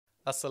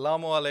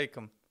Assalamu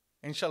alaikum.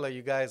 Inshallah,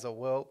 you guys are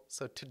well.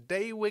 So,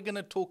 today we're going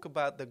to talk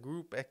about the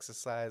group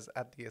exercise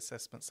at the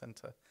assessment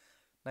center.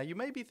 Now, you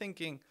may be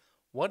thinking,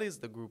 what is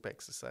the group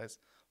exercise?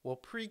 Well,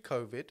 pre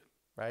COVID,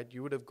 right,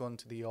 you would have gone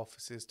to the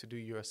offices to do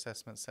your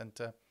assessment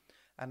center.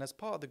 And as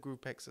part of the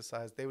group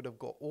exercise, they would have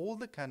got all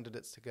the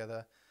candidates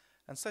together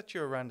and set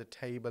you around a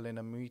table in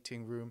a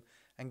meeting room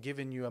and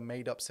given you a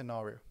made up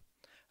scenario.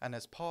 And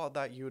as part of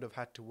that, you would have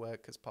had to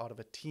work as part of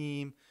a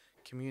team,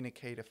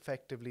 communicate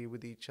effectively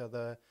with each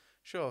other,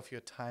 show off your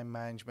time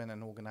management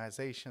and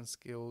organization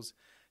skills,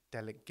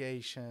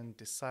 delegation,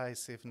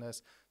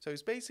 decisiveness. So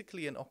it's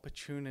basically an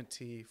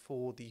opportunity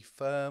for the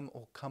firm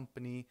or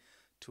company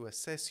to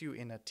assess you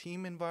in a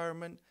team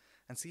environment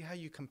and see how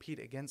you compete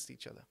against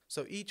each other.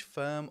 So each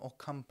firm or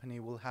company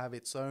will have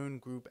its own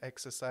group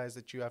exercise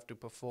that you have to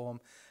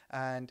perform.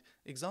 And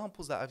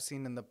examples that I've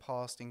seen in the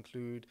past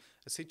include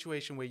a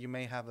situation where you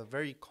may have a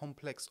very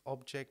complex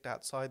object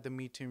outside the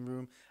meeting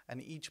room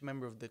and each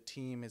member of the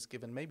team is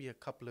given maybe a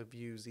couple of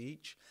views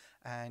each,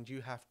 and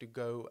you have to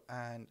go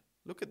and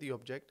look at the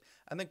object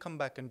and then come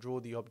back and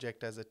draw the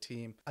object as a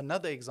team.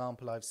 Another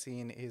example I've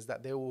seen is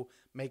that they will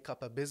make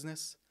up a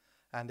business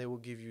and they will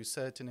give you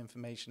certain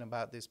information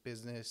about this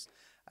business,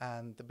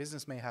 and the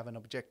business may have an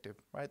objective,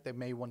 right? They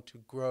may want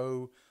to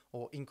grow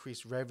or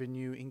increase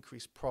revenue,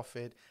 increase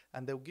profit,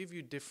 and they'll give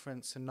you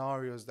different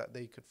scenarios that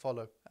they could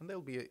follow, and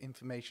there'll be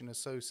information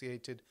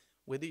associated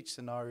with each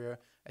scenario,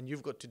 and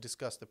you've got to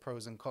discuss the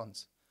pros and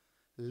cons.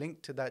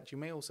 Linked to that, you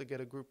may also get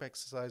a group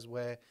exercise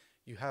where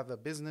you have a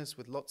business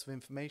with lots of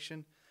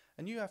information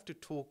and you have to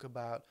talk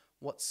about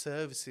what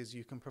services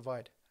you can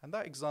provide. And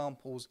that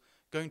example's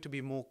going to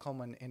be more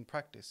common in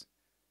practice,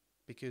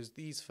 because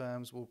these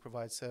firms will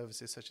provide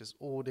services such as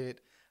audit,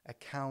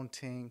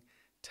 accounting,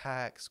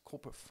 tax,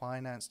 corporate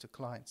finance to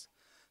clients.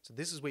 So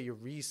this is where your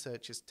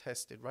research is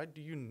tested, right?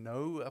 Do you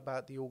know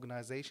about the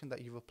organization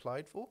that you've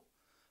applied for?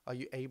 Are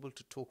you able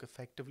to talk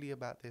effectively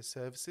about their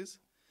services?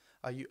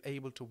 Are you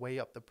able to weigh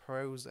up the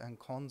pros and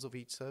cons of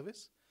each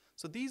service?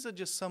 So these are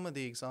just some of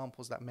the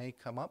examples that may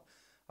come up.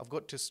 I've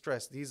got to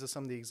stress, these are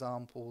some of the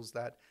examples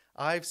that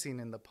I've seen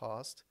in the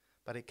past,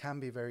 but it can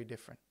be very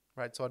different.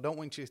 Right, so I don't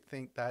want you to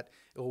think that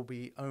it will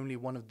be only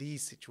one of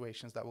these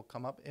situations that will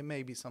come up. It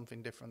may be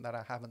something different that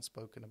I haven't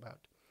spoken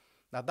about.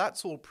 Now,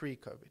 that's all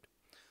pre-COVID.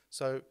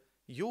 So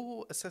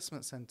your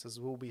assessment centers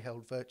will be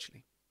held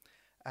virtually.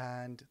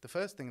 And the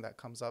first thing that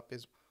comes up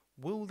is,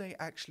 will they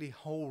actually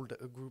hold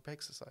a group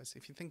exercise?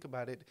 If you think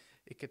about it,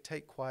 it could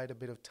take quite a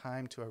bit of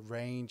time to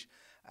arrange,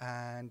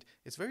 and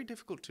it's very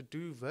difficult to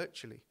do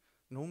virtually.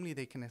 Normally,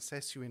 they can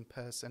assess you in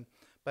person.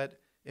 But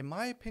in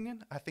my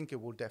opinion, I think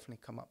it will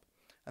definitely come up.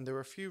 And there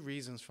are a few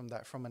reasons from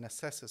that, from an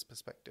assessor's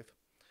perspective.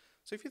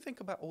 So if you think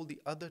about all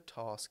the other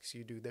tasks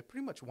you do, they're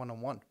pretty much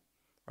one-on-one,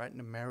 right?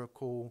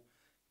 Numerical,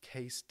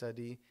 case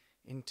study,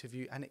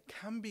 interview, and it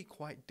can be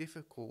quite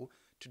difficult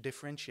to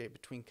differentiate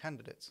between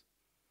candidates.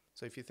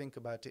 So if you think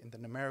about it in the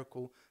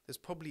numerical, there's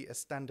probably a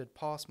standard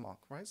pass mark,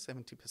 right?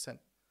 70%.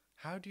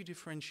 How do you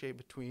differentiate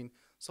between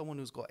someone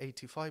who's got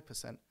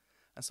 85%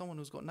 and someone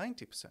who's got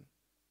 90%,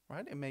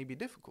 right? It may be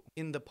difficult.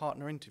 In the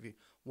partner interview,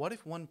 what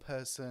if one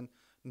person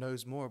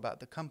knows more about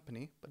the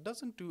company but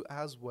doesn't do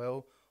as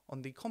well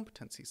on the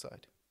competency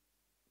side?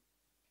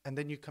 And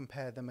then you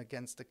compare them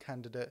against a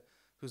candidate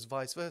who's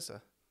vice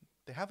versa.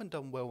 They haven't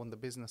done well on the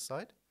business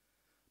side,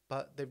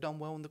 but they've done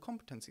well on the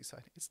competency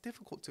side. It's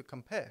difficult to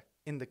compare.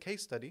 In the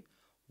case study,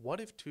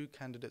 what if two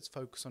candidates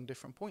focus on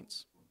different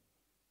points,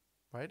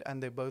 right?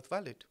 And they're both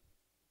valid.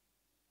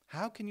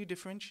 How can you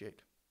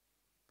differentiate?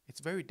 It's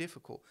very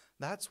difficult.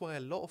 That's why a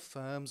lot of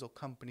firms or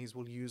companies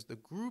will use the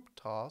group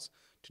task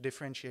to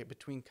differentiate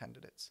between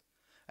candidates.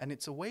 And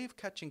it's a way of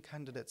catching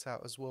candidates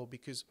out as well,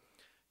 because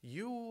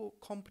your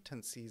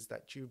competencies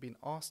that you've been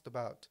asked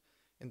about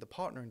in the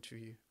partner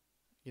interview,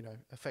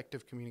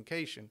 effective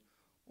communication,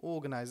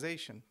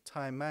 organization,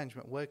 time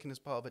management, working as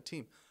part of a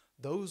team,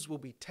 those will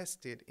be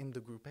tested in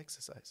the group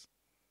exercise.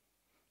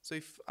 So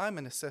if I'm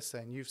an assessor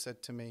and you've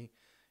said to me,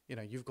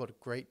 you've got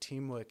great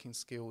team working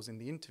skills in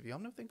the interview,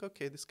 I'm going to think,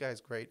 okay, this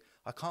guy's great.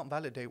 I can't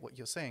validate what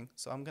you're saying,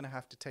 so I'm going to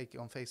have to take it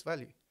on face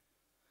value.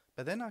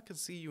 But then I can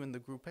see you in the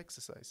group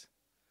exercise.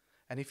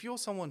 And if you're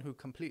someone who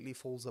completely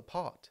falls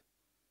apart,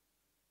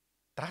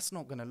 that's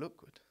not going to look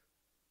good,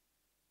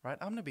 right?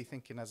 I'm going to be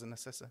thinking as an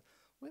assessor,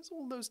 where's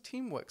all those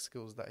teamwork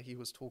skills that he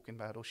was talking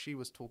about or she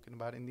was talking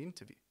about in the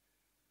interview?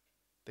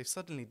 They've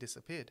suddenly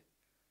disappeared.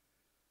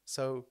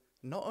 So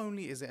not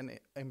only is it an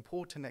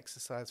important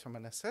exercise from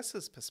an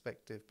assessor's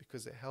perspective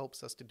because it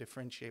helps us to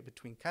differentiate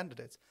between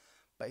candidates,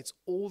 but it's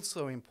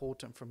also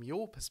important from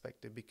your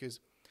perspective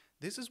because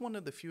this is one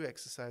of the few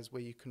exercises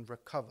where you can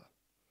recover,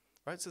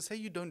 right? So say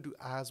you don't do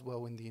as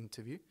well in the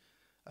interview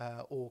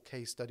or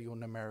case study or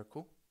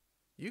numerical,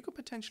 you could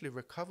potentially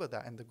recover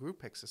that in the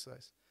group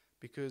exercise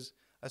because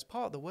as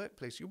part of the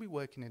workplace, you'll be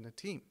working in a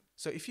team.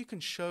 So if you can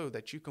show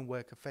that you can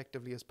work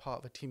effectively as part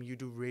of a team, you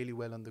do really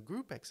well on the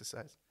group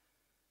exercise,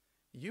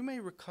 you may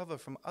recover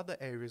from other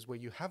areas where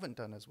you haven't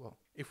done as well.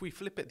 If we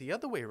flip it the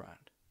other way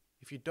around,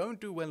 if you don't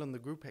do well on the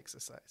group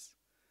exercise,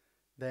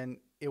 then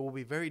it will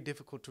be very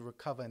difficult to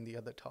recover in the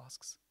other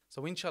tasks.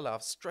 So inshallah,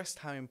 I've stressed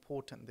how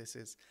important this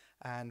is.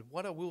 And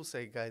what I will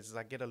say, guys, is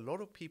I get a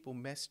lot of people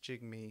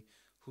messaging me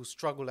who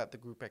struggle at the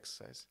group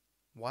exercise.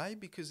 Why?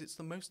 Because it's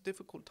the most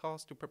difficult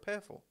task to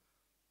prepare for.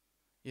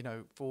 You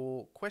know,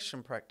 for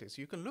question practice,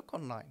 you can look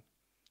online.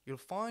 You'll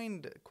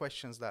find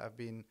questions that have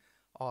been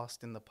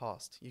asked in the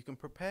past. You can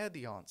prepare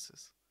the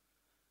answers,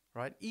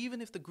 right?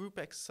 Even if the group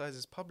exercise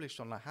is published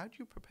online, how do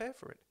you prepare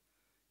for it?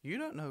 You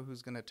don't know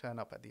who's going to turn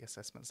up at the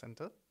assessment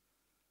center,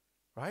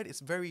 right? It's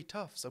very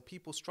tough, so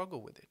people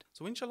struggle with it.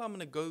 So inshallah, I'm going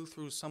to go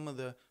through some of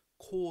the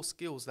core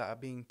skills that are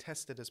being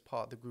tested as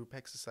part of the group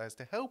exercise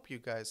to help you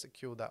guys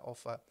secure that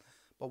offer.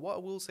 But what I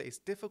will say, it's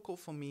difficult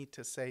for me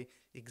to say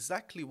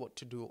exactly what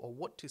to do or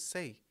what to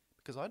say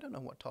because I don't know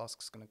what task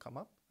is going to come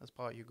up as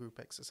part of your group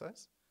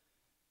exercise.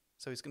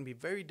 So it's going to be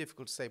very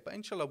difficult to say, but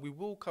inshallah, we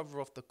will cover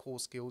off the core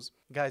skills.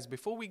 Guys,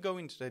 before we go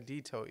into the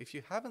detail, if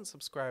you haven't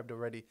subscribed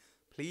already,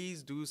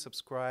 please do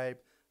subscribe,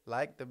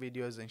 like the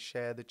videos and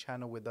share the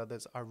channel with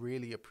others. I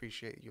really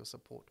appreciate your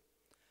support.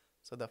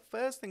 So the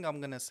first thing I'm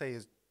going to say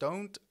is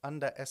don't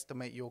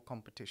underestimate your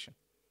competition.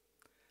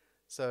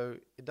 So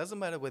it doesn't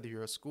matter whether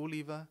you're a school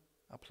leaver,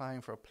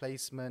 applying for a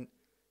placement,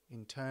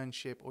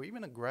 internship, or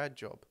even a grad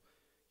job.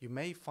 You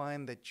may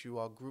find that you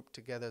are grouped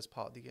together as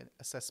part of the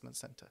assessment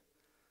center.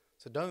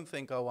 So don't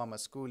think, oh, I'm a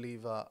school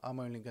leaver, I'm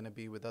only going to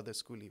be with other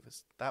school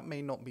leavers. That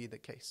may not be the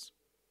case,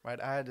 right?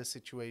 I had a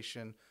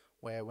situation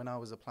where when I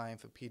was applying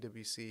for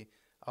PwC,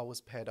 I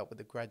was paired up with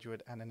a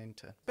graduate and an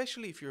intern.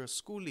 Especially if you're a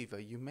school leaver,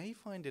 you may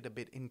find it a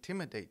bit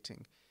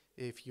intimidating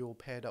if you're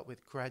paired up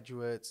with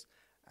graduates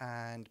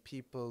and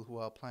people who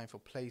are applying for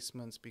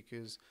placements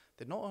because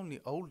they're not only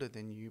older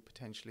than you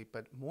potentially,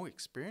 but more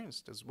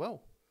experienced as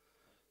well.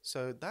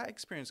 So that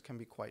experience can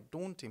be quite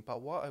daunting.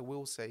 But what I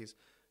will say is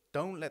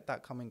don't let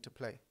that come into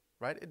play,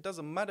 right? It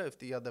doesn't matter if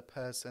the other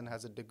person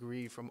has a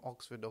degree from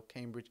Oxford or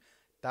Cambridge.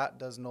 That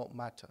does not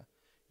matter.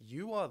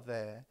 You are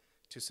there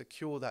to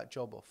secure that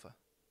job offer,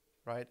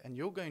 right? And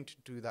you're going to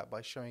do that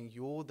by showing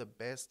you're the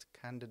best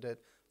candidate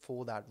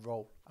for that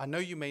role. I know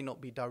you may not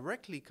be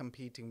directly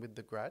competing with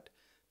the grad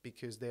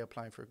because they're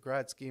applying for a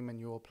grad scheme and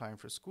you're applying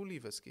for a school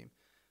leaver scheme.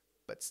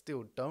 But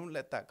still, don't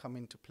let that come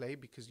into play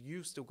because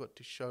you've still got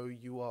to show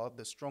you are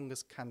the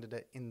strongest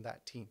candidate in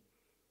that team.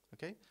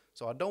 Okay?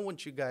 So I don't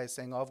want you guys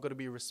saying, oh, I've got to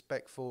be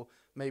respectful,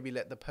 maybe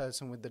let the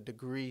person with the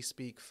degree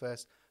speak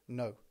first.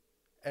 No.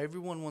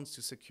 Everyone wants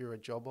to secure a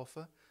job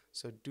offer,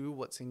 so do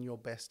what's in your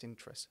best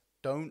interest.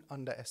 Don't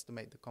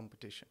underestimate the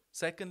competition.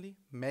 Secondly,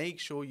 make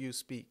sure you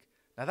speak.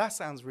 Now that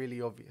sounds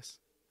really obvious.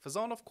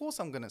 Fazan, of course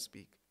I'm going to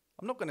speak.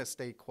 I'm not going to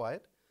stay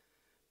quiet.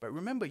 But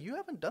remember, you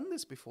haven't done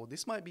this before.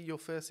 This might be your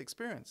first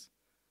experience.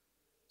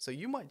 So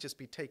you might just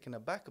be taken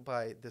aback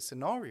by the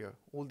scenario,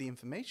 all the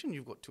information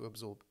you've got to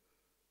absorb.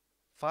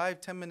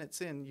 5-10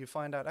 minutes in, you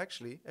find out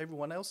actually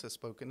everyone else has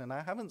spoken and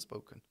I haven't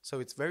spoken. So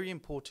it's very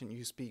important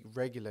you speak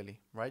regularly,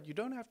 right? You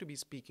don't have to be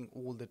speaking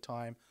all the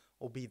time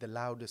or be the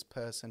loudest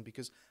person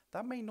because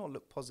that may not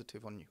look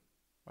positive on you,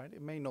 right?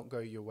 It may not go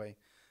your way.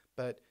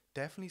 But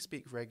definitely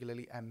speak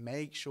regularly and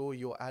make sure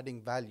you're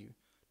adding value.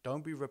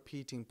 Don't be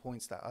repeating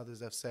points that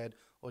others have said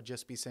or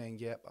just be saying,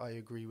 yep, I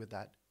agree with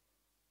that.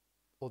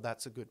 Or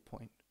that's a good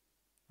point,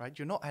 right?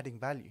 You're not adding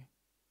value.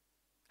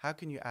 How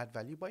can you add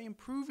value? By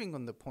improving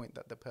on the point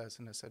that the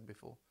person has said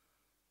before,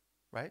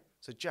 right?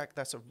 So Jack,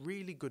 that's a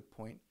really good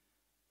point,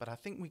 but I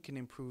think we can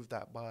improve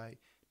that by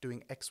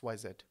doing X, Y,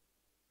 Z,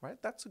 right?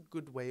 That's a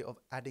good way of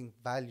adding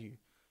value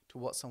to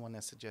what someone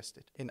has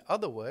suggested. In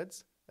other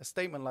words, a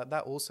statement like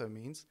that also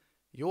means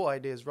your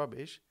idea is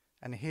rubbish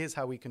and here's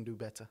how we can do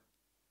better.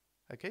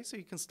 Okay, so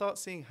you can start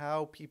seeing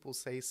how people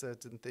say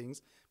certain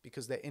things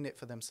because they're in it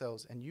for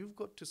themselves and you've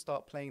got to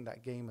start playing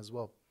that game as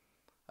well.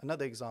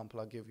 Another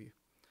example I'll give you.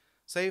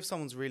 Say if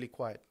someone's really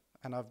quiet,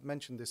 and I've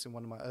mentioned this in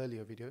one of my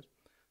earlier videos.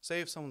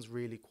 Say if someone's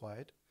really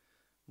quiet,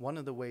 one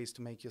of the ways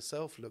to make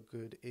yourself look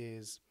good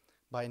is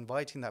by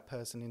inviting that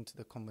person into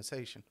the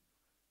conversation,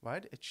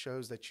 right? It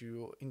shows that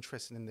you're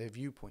interested in their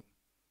viewpoint.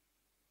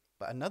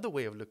 But another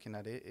way of looking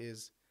at it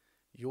is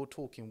you're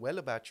talking well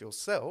about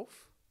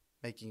yourself,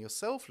 making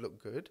yourself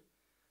look good,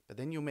 but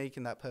then you're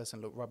making that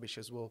person look rubbish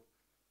as well.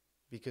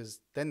 Because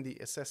then the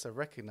assessor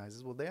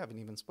recognizes, well, they haven't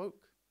even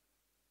spoke.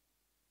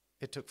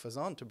 It took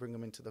Fazan to bring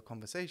them into the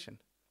conversation.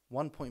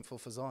 1 point for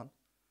Fazan,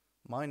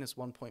 minus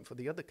 1 point for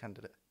the other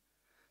candidate.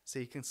 So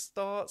you can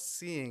start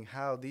seeing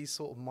how these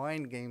sort of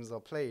mind games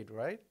are played,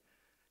 right?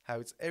 How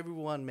it's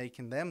everyone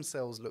making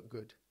themselves look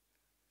good.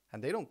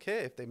 And they don't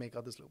care if they make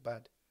others look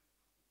bad.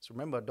 So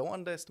remember, don't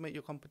underestimate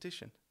your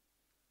competition.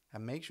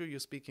 And make sure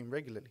you're speaking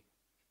regularly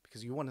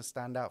because you want to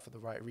stand out for the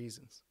right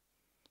reasons.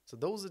 So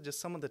those are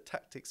just some of the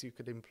tactics you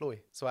could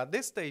employ. So at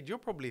this stage, you're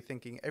probably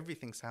thinking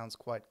everything sounds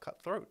quite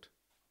cutthroat,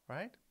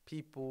 right?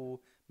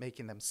 People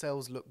making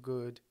themselves look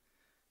good,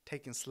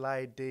 taking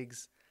sly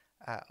digs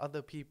at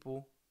other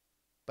people.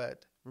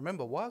 But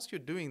remember, whilst you're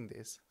doing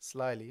this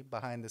slyly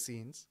behind the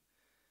scenes,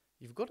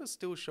 you've got to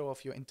still show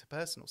off your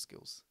interpersonal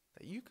skills,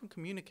 that you can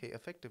communicate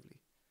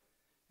effectively.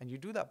 And you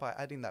do that by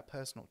adding that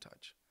personal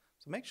touch.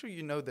 So make sure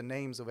you know the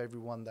names of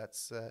everyone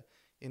that's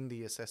in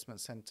the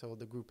assessment center or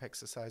the group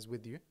exercise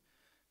with you,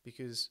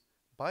 because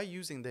by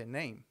using their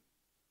name,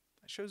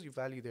 it shows you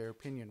value their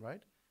opinion,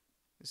 right?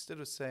 Instead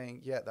of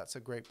saying, yeah, that's a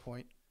great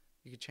point,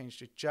 you could change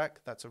to,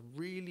 Jack, that's a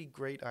really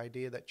great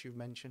idea that you've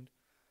mentioned.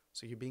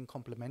 So you're being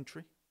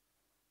complimentary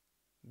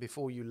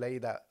before you lay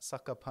that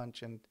sucker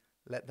punch and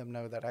let them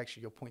know that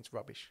actually your point's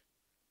rubbish.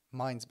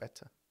 Mine's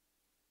better.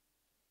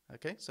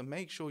 Okay, so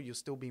make sure you're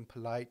still being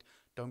polite.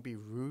 Don't be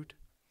rude.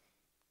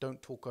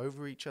 Don't talk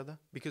over each other,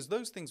 because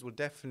those things will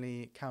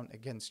definitely count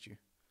against you.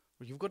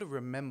 You've got to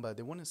remember,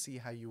 they want to see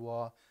how you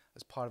are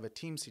as part of a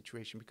team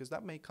situation, because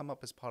that may come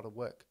up as part of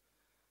work.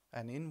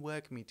 And in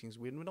work meetings,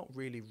 we're not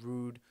really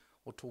rude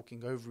or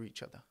talking over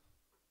each other.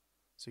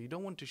 So you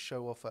don't want to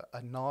show off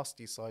a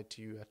nasty side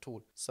to you at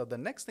all. So the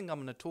next thing I'm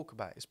going to talk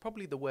about is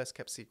probably the worst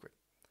kept secret.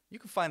 You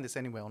can find this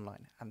anywhere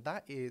online, and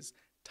that is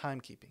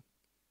timekeeping.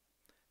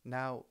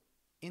 Now,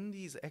 in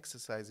these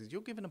exercises,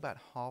 you're given about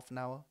half an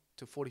hour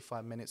to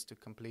 45 minutes to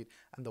complete.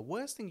 And the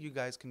worst thing you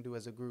guys can do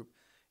as a group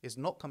is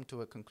not come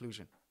to a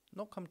conclusion,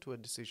 not come to a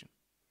decision.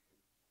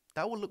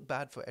 That will look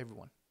bad for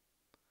everyone.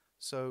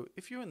 So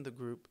if you're in the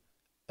group,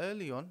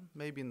 early on,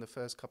 maybe in the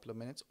first couple of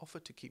minutes, offer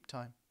to keep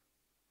time,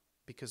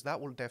 because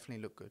that will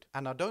definitely look good.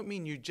 And I don't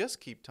mean you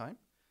just keep time,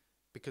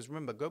 because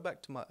remember, go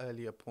back to my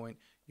earlier point,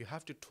 you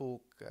have to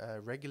talk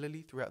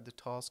regularly throughout the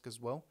task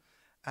as well,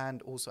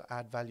 and also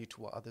add value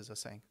to what others are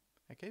saying.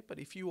 Okay, but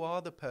if you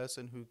are the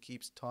person who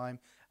keeps time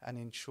and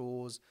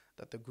ensures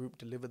that the group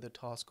deliver the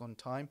task on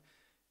time,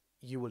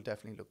 you will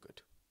definitely look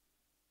good.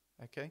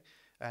 Okay,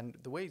 and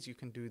the ways you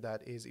can do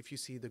that is, if you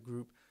see the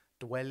group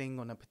dwelling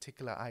on a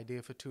particular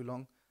idea for too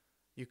long,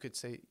 you could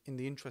say, in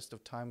the interest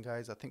of time,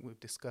 guys, I think we've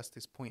discussed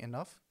this point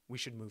enough. We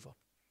should move on.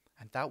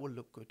 And that will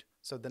look good.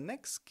 So the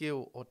next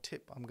skill or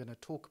tip I'm going to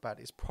talk about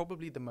is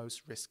probably the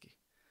most risky.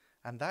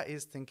 And that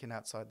is thinking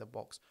outside the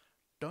box.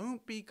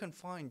 Don't be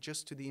confined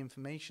just to the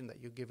information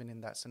that you're given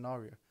in that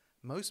scenario.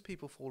 Most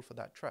people fall for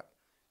that trap.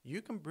 You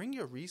can bring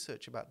your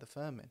research about the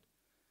firm in.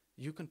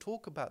 You can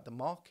talk about the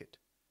market,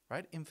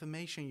 right?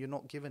 Information you're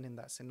not given in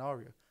that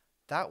scenario.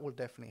 That will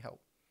definitely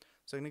help.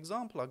 So an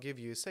example I'll give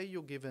you is, say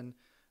you're given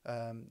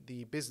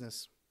the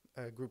business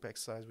group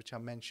exercise, which I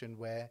mentioned,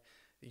 where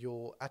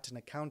you're at an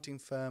accounting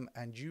firm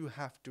and you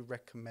have to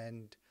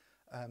recommend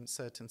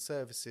certain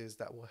services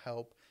that will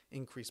help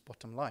increase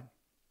bottom line.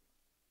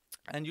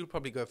 And you'll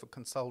probably go for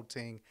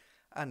consulting,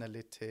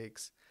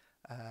 analytics,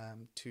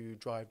 to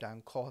drive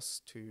down costs,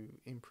 to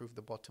improve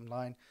the bottom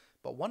line.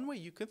 But one way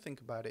you could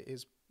think about it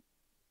is,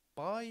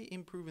 by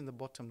improving the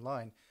bottom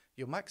line,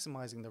 you're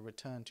maximizing the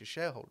return to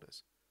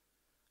shareholders.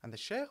 And the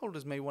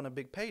shareholders may want a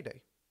big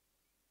payday.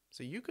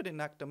 So you could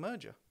enact a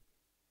merger.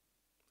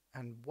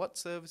 And what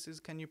services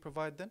can you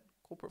provide then?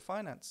 Corporate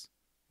finance,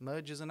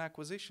 mergers and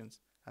acquisitions.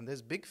 And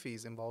there's big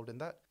fees involved in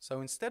that.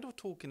 So instead of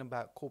talking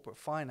about corporate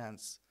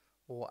finance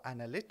or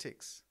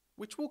analytics,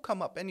 which will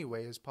come up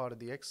anyway as part of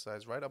the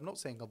exercise, right? I'm not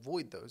saying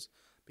avoid those,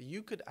 but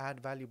you could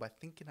add value by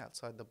thinking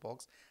outside the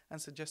box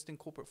and suggesting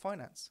corporate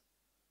finance,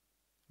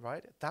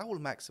 right? That will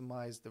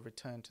maximize the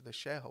return to the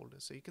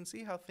shareholders. So you can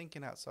see how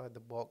thinking outside the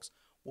box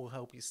will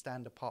help you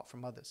stand apart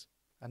from others.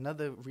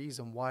 Another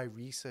reason why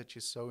research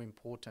is so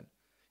important.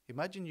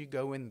 Imagine you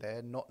go in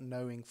there not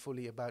knowing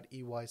fully about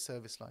EY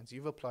service lines.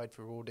 You've applied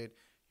for audit,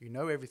 you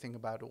know everything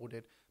about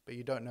audit, but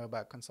you don't know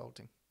about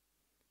consulting.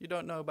 You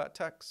don't know about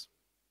tax.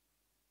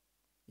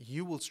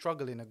 You will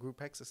struggle in a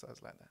group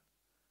exercise like that.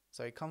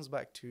 So it comes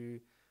back to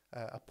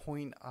a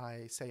point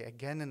I say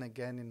again and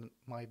again in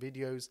my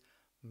videos.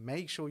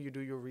 Make sure you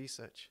do your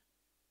research,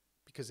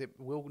 because it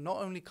will not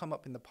only come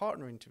up in the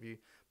partner interview,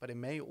 but it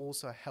may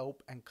also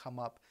help and come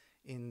up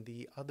in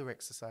the other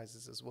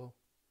exercises as well.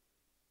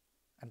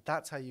 And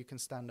that's how you can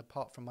stand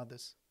apart from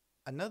others.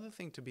 Another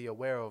thing to be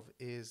aware of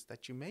is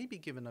that you may be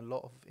given a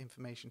lot of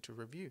information to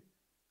review.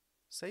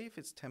 Say if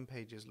it's 10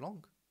 pages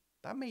long,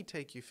 that may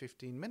take you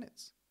 15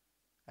 minutes.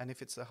 And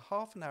if it's a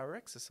half an hour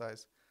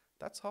exercise,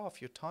 that's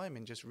half your time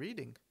in just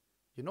reading.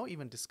 You're not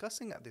even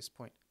discussing at this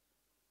point.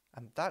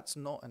 And that's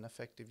not an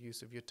effective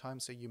use of your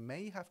time. So you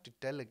may have to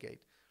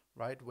delegate,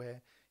 right,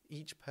 where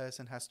each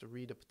person has to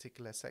read a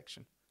particular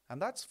section. And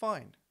that's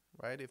fine,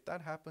 right? If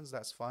that happens,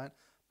 that's fine.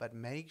 But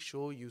make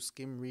sure you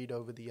skim read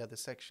over the other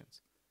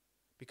sections,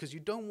 because you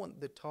don't want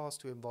the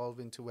task to evolve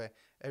into where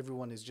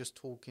everyone is just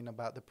talking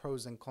about the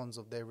pros and cons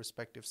of their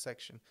respective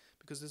section,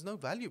 because there's no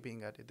value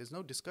being added. There's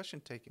no discussion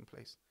taking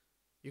place.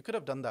 You could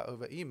have done that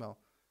over email.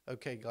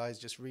 Okay, guys,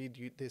 just read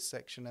this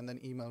section and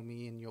then email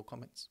me in your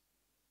comments,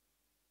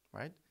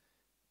 right?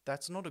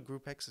 That's not a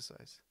group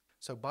exercise.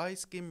 So by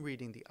skim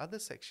reading the other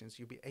sections,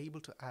 you'll be able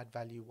to add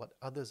value what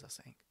others are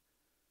saying.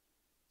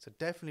 So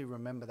definitely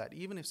remember that.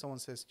 Even if someone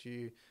says to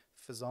you,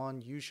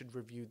 Fazan, you should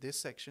review this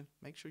section,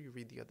 make sure you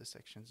read the other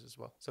sections as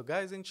well. So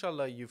guys,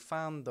 inshallah, you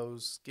found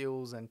those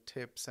skills and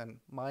tips and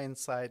my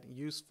insight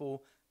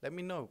useful. Let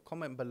me know.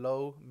 Comment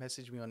below,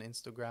 message me on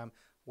Instagram,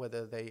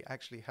 whether they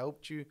actually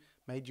helped you,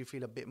 made you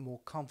feel a bit more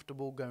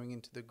comfortable going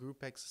into the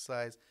group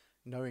exercise,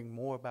 knowing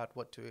more about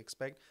what to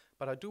expect.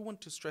 But I do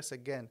want to stress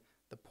again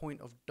the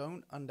point of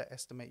don't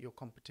underestimate your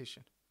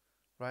competition,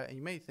 right? And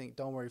you may think,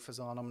 don't worry,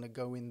 Fazan, I'm going to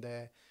go in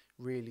there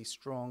really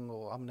strong,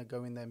 or I'm going to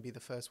go in there and be the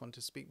first one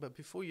to speak. But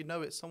before you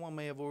know it, someone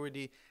may have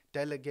already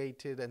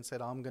delegated and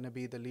said, I'm going to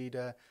be the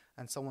leader.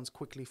 And someone's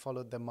quickly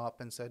followed them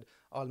up and said,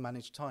 I'll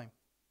manage time.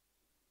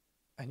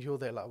 And you're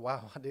there like,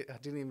 wow, I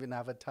didn't even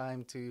have a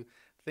time to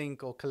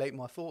think or collate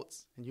my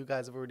thoughts. And you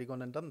guys have already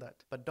gone and done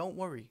that. But don't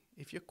worry.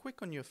 If you're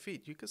quick on your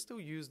feet, you can still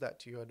use that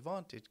to your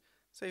advantage.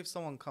 Say if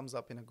someone comes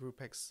up in a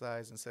group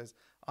exercise and says,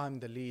 I'm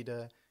the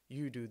leader,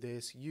 you do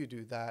this, you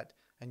do that,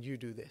 and you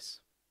do this,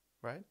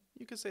 right?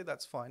 You can say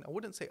that's fine. I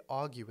wouldn't say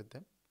argue with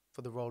them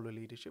for the role of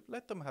leadership.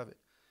 Let them have it.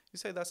 You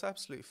say that's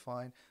absolutely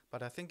fine,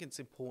 but I think it's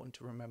important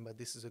to remember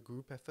this is a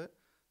group effort,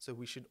 so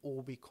we should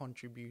all be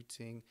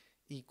contributing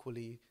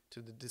equally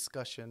to the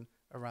discussion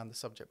around the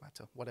subject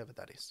matter, whatever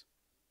that is.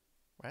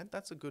 Right?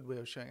 That's a good way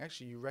of showing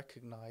actually you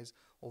recognize,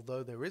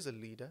 although there is a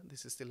leader,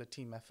 this is still a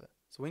team effort.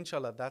 So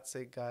inshallah, that's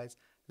it, guys.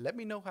 Let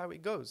me know how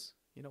it goes.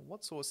 You know,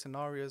 what sort of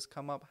scenarios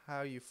come up,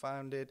 how you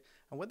found it,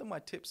 and whether my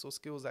tips or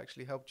skills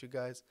actually helped you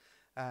guys.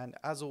 And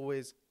as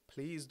always,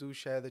 please do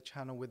share the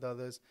channel with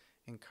others.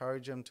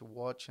 Encourage them to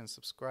watch and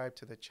subscribe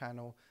to the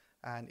channel.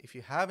 And if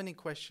you have any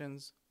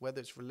questions, whether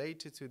it's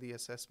related to the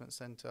assessment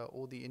center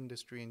or the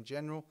industry in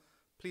general,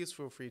 please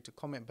feel free to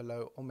comment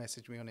below or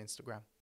message me on Instagram.